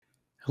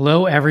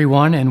Hello,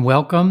 everyone, and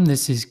welcome.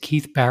 This is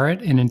Keith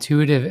Barrett, an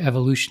intuitive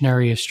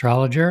evolutionary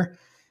astrologer.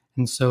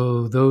 And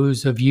so,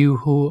 those of you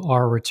who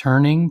are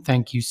returning,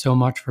 thank you so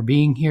much for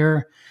being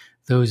here.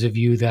 Those of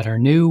you that are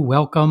new,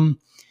 welcome.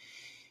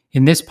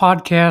 In this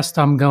podcast,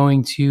 I'm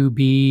going to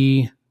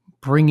be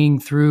bringing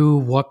through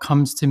what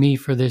comes to me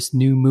for this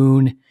new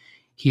moon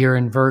here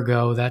in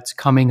Virgo that's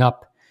coming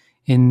up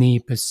in the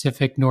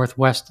Pacific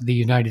Northwest of the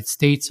United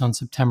States on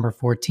September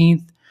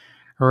 14th,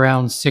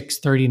 around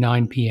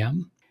 6:39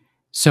 p.m.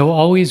 So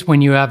always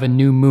when you have a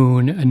new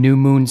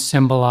moon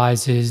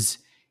symbolizes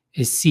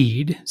a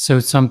seed. So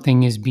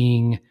something is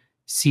being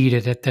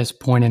seeded at this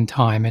point in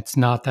time. It's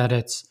not that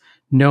it's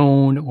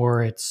known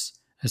or it's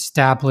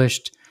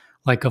established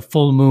like a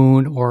full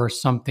moon or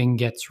something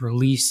gets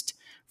released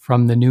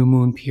from the new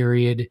moon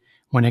period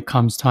when it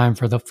comes time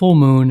for the full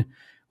moon.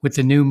 With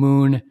the new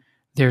moon,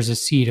 there's a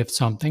seed of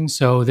something.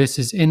 So this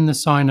is in the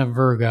sign of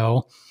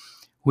Virgo,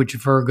 which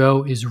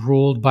Virgo is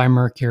ruled by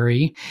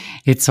Mercury.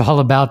 It's all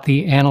about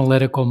the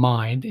analytical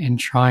mind and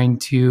trying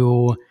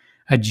to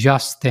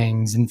adjust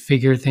things and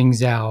figure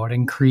things out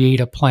and create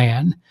a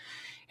plan.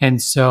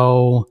 And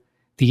so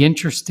the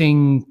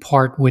interesting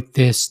part with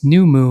this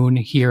new moon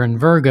here in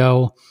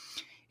Virgo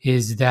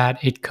is that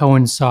it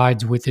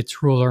coincides with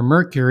its ruler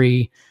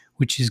Mercury,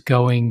 which is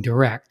going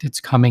direct.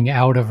 It's coming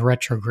out of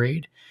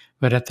retrograde.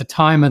 But at the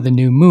time of the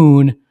new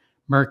moon,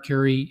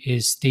 Mercury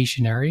is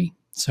stationary.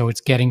 So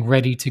it's getting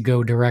ready to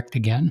go direct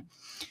again.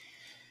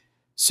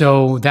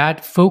 So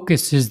that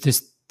focuses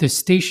the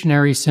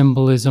stationary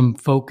symbolism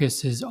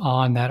focuses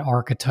on that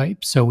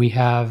archetype. So we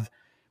have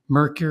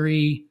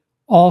Mercury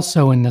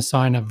also in the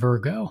sign of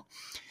Virgo.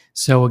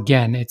 So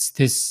again, it's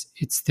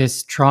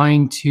this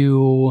trying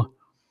to,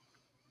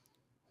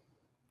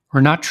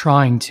 or not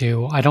trying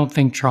to, I don't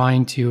think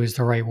trying to is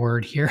the right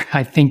word here.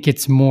 I think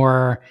it's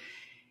more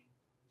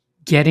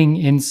getting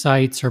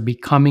insights or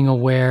becoming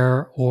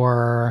aware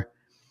or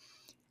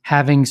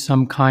having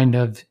some kind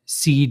of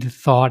seed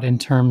thought in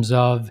terms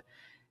of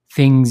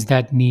things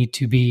that need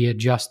to be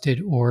adjusted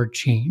or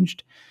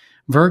changed.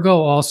 Virgo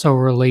also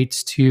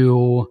relates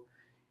to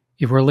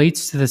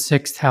the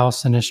sixth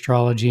house in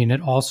astrology, and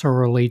it also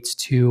relates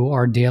to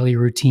our daily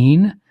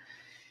routine.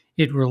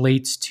 It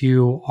relates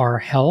to our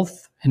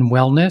health and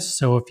wellness.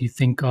 So if you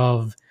think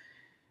of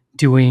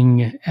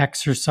doing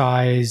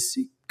exercise,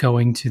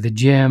 going to the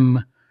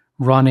gym,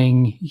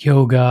 running,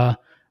 yoga,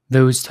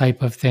 those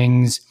type of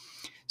things.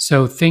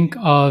 So think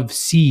of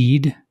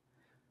seed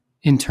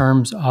in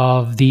terms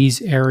of these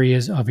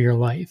areas of your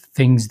life,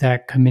 things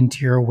that come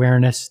into your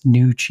awareness,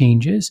 new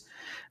changes.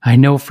 I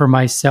know for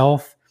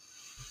myself,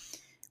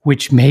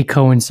 which may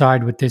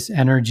coincide with this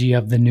energy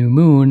of the new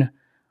moon,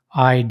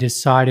 I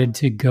decided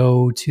to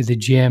go to the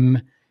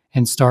gym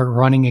and start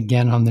running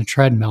again on the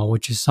treadmill,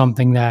 which is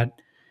something that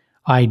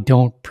I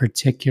don't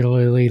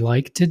particularly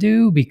like to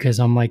do because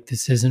I'm like,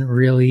 this isn't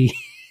really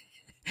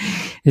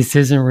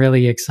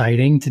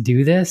exciting to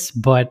do this,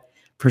 but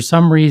for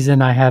some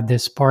reason I had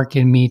this spark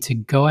in me to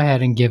go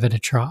ahead and give it a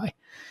try.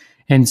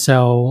 And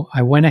so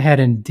I went ahead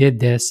and did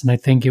this, and I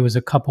think it was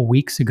a couple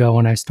weeks ago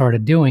when I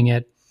started doing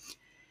it,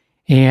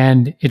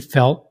 and it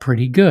felt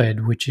pretty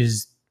good, which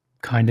is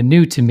kind of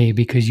new to me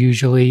because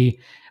usually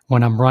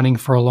when I'm running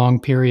for a long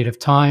period of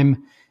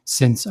time,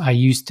 since I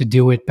used to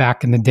do it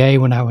back in the day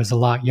when I was a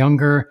lot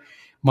younger,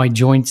 my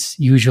joints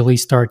usually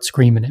start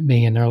screaming at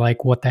me and they're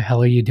like, what the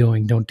hell are you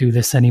doing? Don't do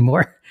this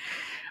anymore.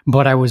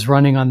 But I was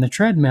running on the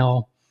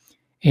treadmill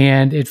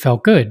and it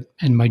felt good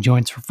and my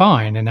joints were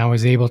fine. And I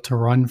was able to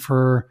run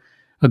for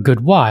a good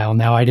while.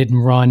 Now I didn't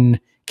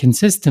run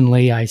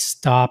consistently. I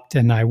stopped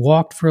and I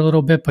walked for a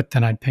little bit, but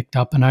then I picked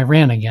up and I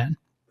ran again.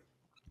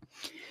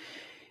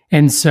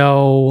 And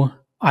so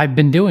I've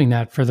been doing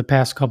that for the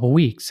past couple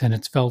weeks and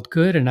it's felt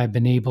good. And I've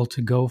been able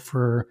to go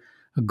for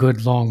a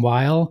good long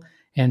while.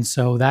 And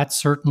so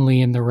that's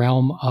certainly in the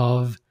realm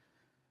of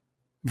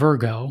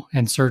Virgo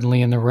and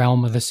certainly in the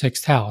realm of the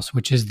sixth house,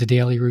 which is the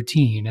daily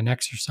routine and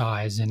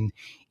exercise and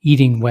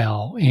eating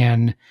well.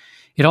 And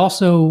it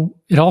also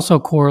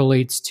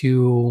correlates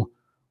to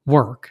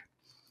work.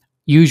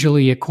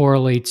 Usually it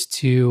correlates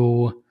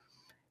to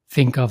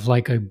think of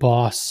like a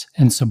boss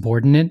and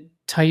subordinate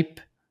type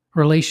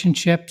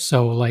relationship.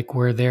 So like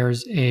where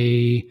there's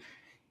a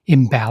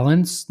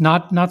imbalance,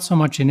 not so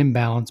much an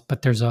imbalance,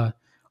 but there's a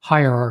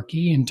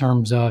hierarchy in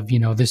terms of,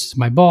 this is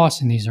my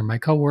boss and these are my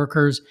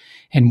coworkers,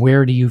 and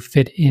where do you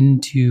fit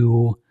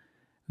into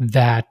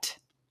that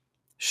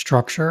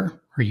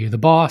structure? Are you the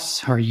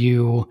boss? Are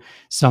you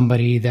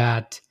somebody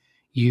that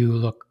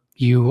you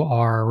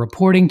are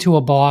reporting to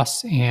a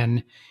boss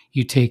and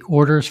you take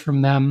orders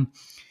from them?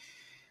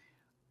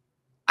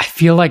 I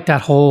feel like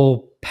that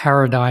whole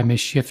paradigm is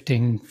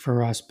shifting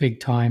for us big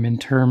time in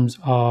terms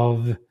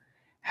of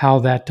how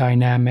that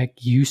dynamic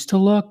used to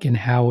look and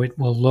how it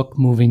will look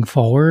moving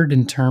forward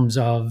in terms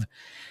of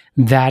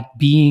that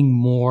being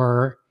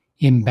more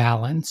in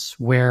balance,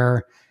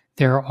 where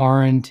there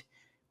aren't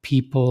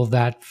people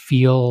that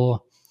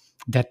feel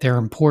that their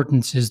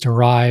importance is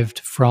derived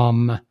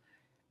from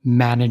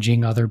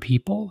managing other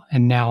people.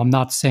 And now I'm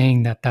not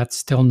saying that that's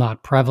still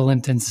not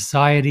prevalent in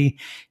society,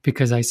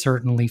 because I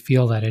certainly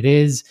feel that it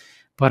is.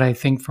 But I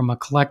think from a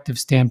collective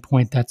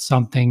standpoint, that's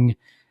something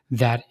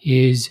that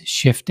is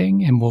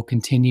shifting and will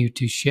continue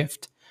to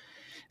shift.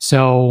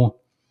 So,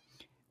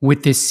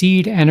 with the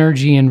seed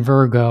energy in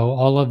Virgo,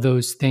 all of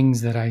those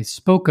things that I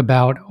spoke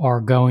about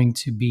are going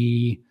to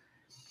be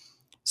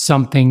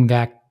something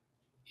that,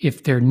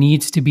 if there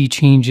needs to be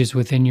changes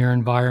within your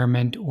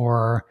environment,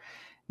 or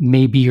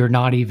maybe you're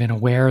not even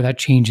aware that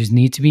changes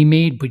need to be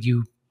made, but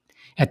you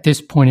at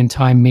this point in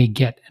time may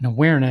get an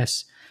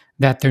awareness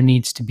that there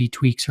needs to be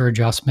tweaks or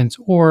adjustments,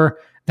 or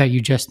that you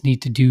just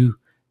need to do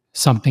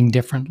something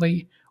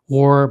differently.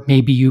 Or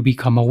maybe you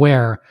become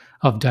aware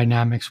of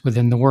dynamics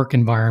within the work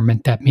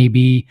environment that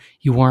maybe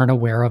you weren't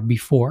aware of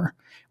before,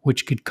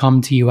 which could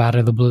come to you out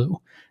of the blue.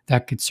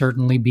 That could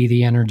certainly be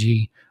the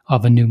energy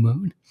of a new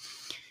moon.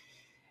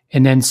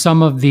 And then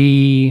some of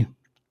the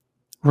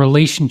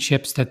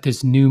relationships that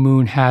this new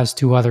moon has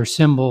to other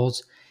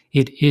symbols,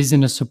 it is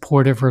in a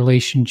supportive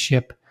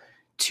relationship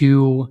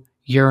to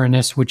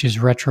Uranus, which is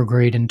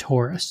retrograde in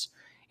Taurus.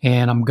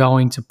 And I'm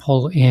going to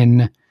pull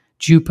in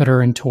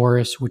Jupiter in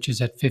Taurus, which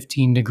is at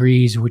 15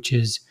 degrees, which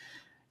is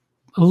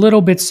a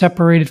little bit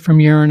separated from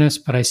Uranus,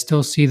 but I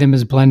still see them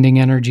as blending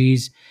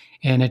energies.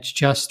 And it's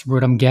just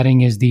what I'm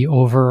getting is the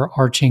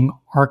overarching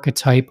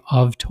archetype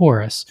of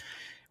Taurus,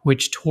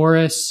 which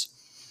Taurus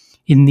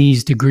in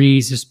these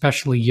degrees,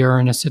 especially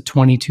Uranus at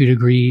 22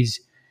 degrees,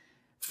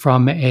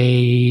 from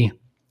a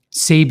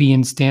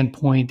Sabian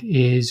standpoint,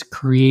 is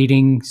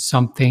creating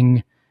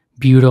something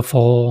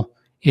beautiful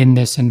in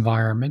this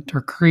environment,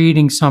 or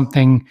creating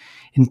something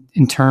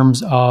in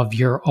terms of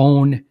your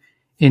own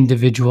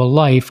individual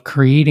life,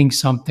 creating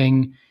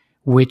something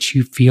which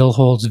you feel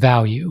holds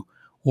value,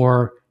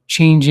 or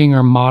changing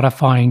or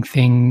modifying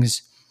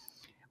things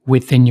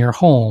within your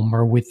home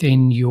or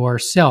within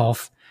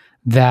yourself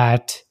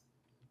that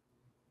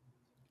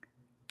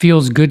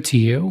feels good to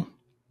you.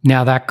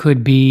 Now, that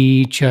could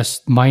be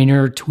just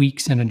minor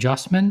tweaks and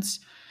adjustments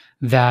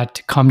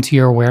that come to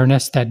your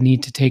awareness that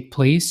need to take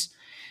place.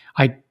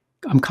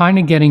 I'm kind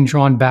of getting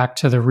drawn back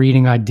to the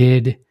reading I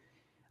did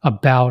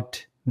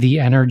about the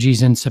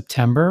energies in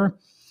September,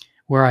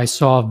 where I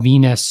saw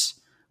Venus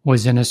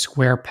was in a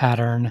square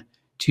pattern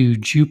to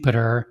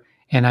Jupiter,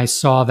 and I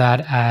saw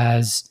that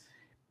as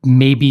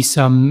maybe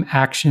some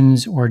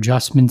actions or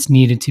adjustments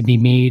needed to be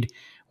made,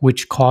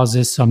 which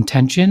causes some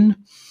tension.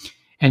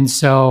 And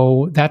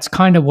so that's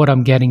kind of what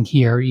I'm getting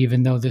here,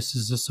 even though this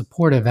is a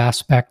supportive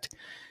aspect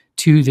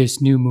to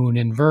this new moon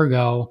in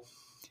Virgo,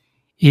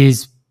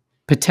 is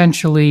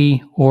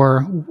potentially,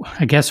 or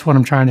I guess what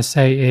I'm trying to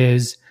say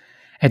is,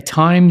 at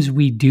times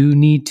we do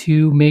need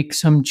to make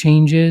some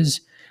changes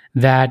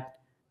that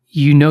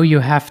you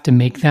have to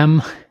make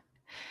them,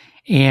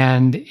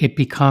 and it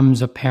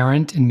becomes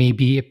apparent, and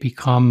maybe it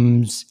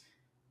becomes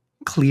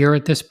clear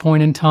at this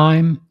point in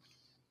time.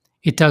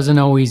 It doesn't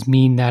always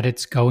mean that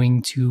it's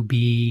going to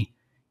be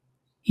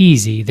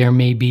easy. There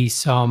may be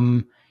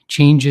some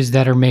changes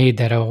that are made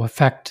that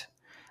affect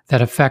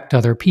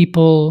other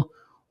people,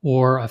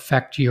 or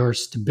affect your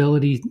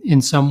stability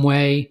in some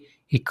way.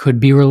 It could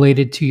be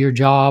related to your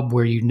job,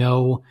 where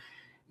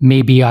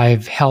maybe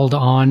I've held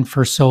on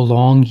for so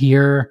long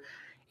here,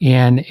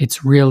 and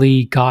it's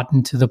really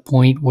gotten to the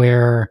point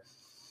where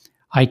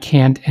I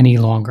can't any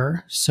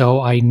longer. So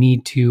I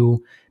need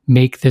to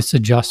make this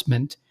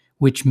adjustment,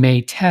 which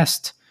may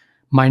test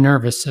my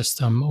nervous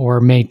system, or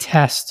may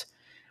test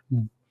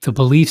the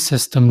belief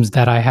systems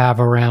that I have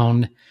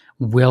around,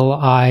 will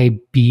I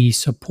be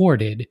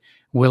supported?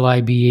 Will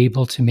I be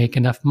able to make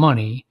enough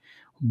money?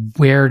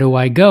 Where do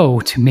I go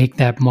to make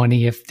that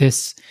money if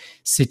this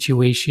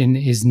situation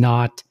is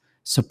not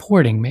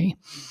supporting me?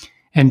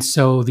 And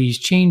so these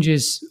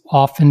changes,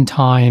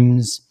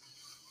 oftentimes,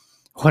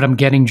 what I'm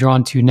getting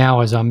drawn to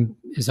now as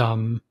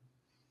I'm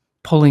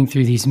pulling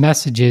through these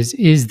messages,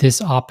 is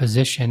this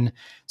opposition.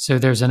 So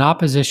there's an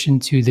opposition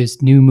to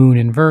this new moon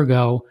in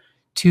Virgo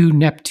to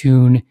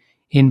Neptune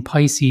in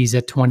Pisces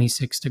at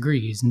 26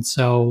 degrees. And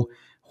so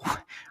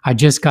I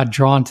just got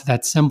drawn to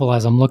that symbol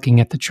as I'm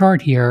looking at the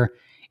chart here.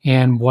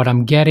 And what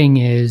I'm getting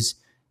is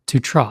to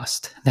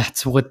trust.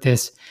 That's what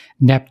this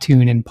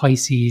Neptune in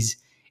Pisces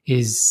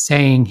is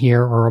saying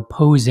here, or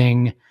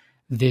opposing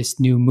this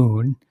new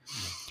moon.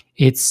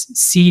 It's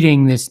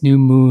seeding this new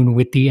moon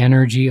with the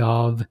energy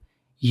of,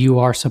 you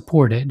are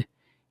supported.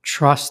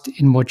 Trust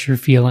in what you're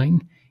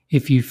feeling.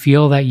 If you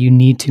feel that you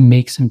need to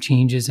make some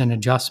changes and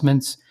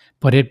adjustments,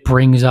 but it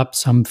brings up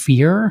some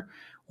fear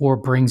or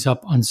brings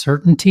up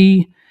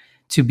uncertainty,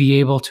 to be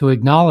able to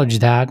acknowledge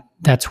that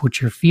that's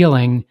what you're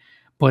feeling,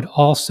 but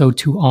also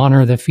to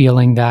honor the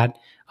feeling that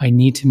I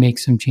need to make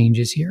some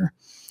changes here.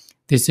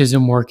 This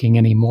isn't working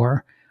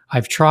anymore.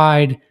 I've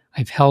tried,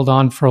 I've held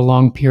on for a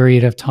long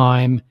period of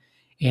time,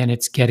 and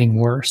it's getting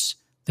worse.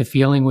 The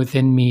feeling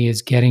within me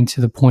is getting to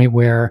the point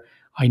where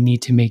I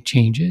need to make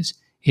changes.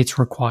 It's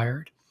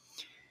required.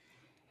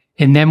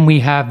 And then we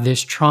have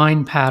this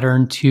trine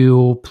pattern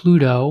to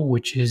Pluto,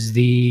 which is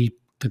the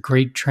the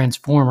great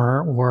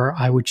transformer, or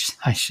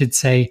I should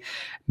say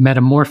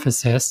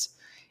metamorphosis,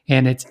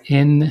 and it's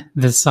in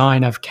the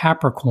sign of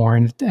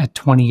Capricorn at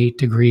 28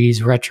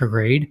 degrees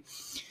retrograde.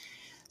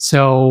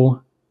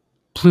 So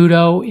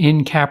Pluto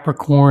in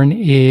Capricorn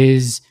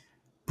is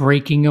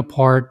breaking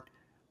apart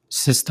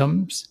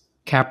systems.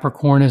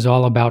 Capricorn is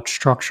all about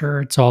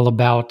structure. It's all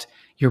about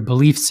your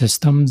belief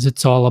systems.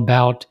 It's all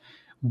about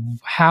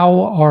how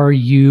are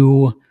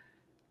you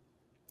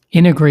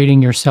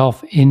integrating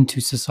yourself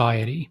into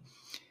society.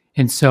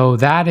 And so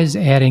that is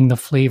adding the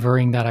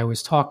flavoring that I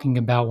was talking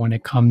about when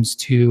it comes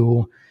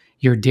to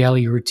your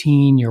daily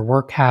routine, your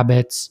work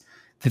habits,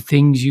 the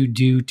things you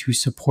do to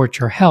support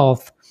your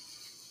health.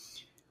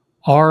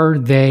 Are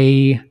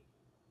they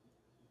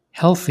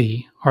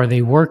healthy? Are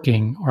they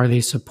working? Are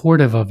they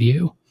supportive of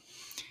you?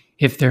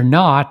 If they're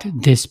not,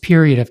 this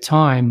period of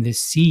time, this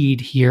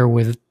seed here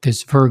with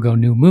this Virgo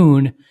new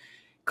moon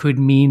could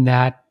mean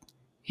that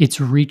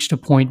it's reached a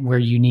point where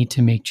you need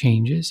to make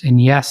changes.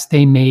 And yes,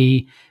 they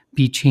may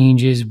be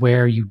changes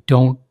where you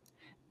don't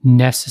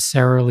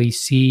necessarily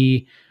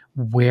see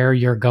where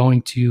you're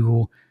going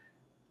to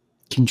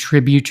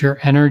contribute your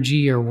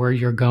energy or where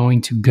you're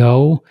going to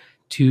go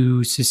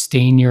to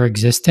sustain your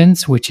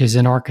existence, which is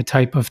an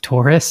archetype of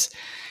Taurus.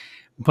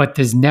 But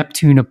this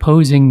Neptune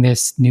opposing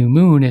this new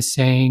moon is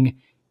saying,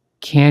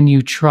 can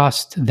you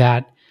trust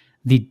that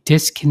the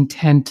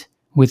discontent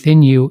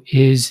within you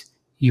is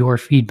your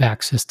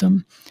feedback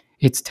system?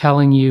 It's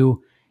telling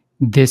you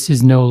this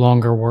is no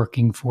longer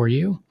working for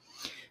you.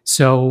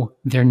 So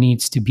there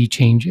needs to be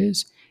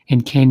changes.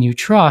 And can you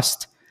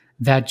trust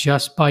that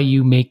just by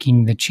you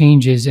making the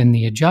changes and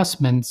the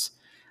adjustments,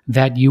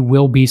 that you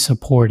will be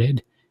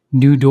supported?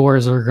 New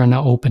doors are going to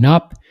open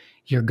up.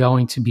 You're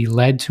going to be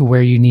led to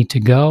where you need to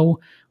go,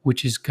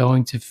 which is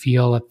going to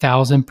feel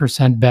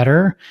 1,000%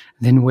 better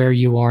than where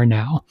you are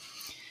now.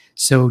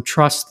 So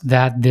trust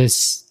that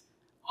this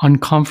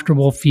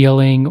uncomfortable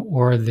feeling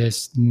or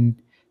this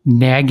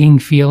nagging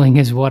feeling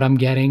is what I'm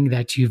getting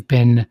that you've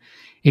been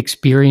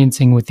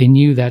experiencing within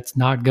you that's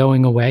not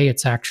going away.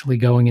 It's actually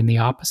going in the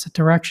opposite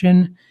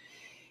direction,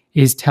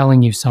 is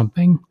telling you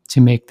something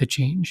to make the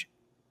change.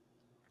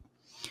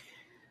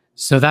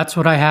 So that's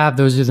what I have.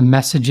 Those are the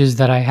messages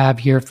that I have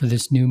here for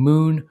this new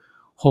moon.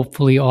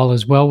 Hopefully all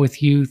is well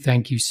with you.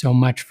 Thank you so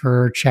much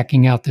for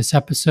checking out this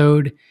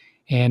episode,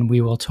 and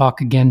we will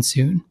talk again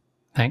soon.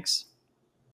 Thanks.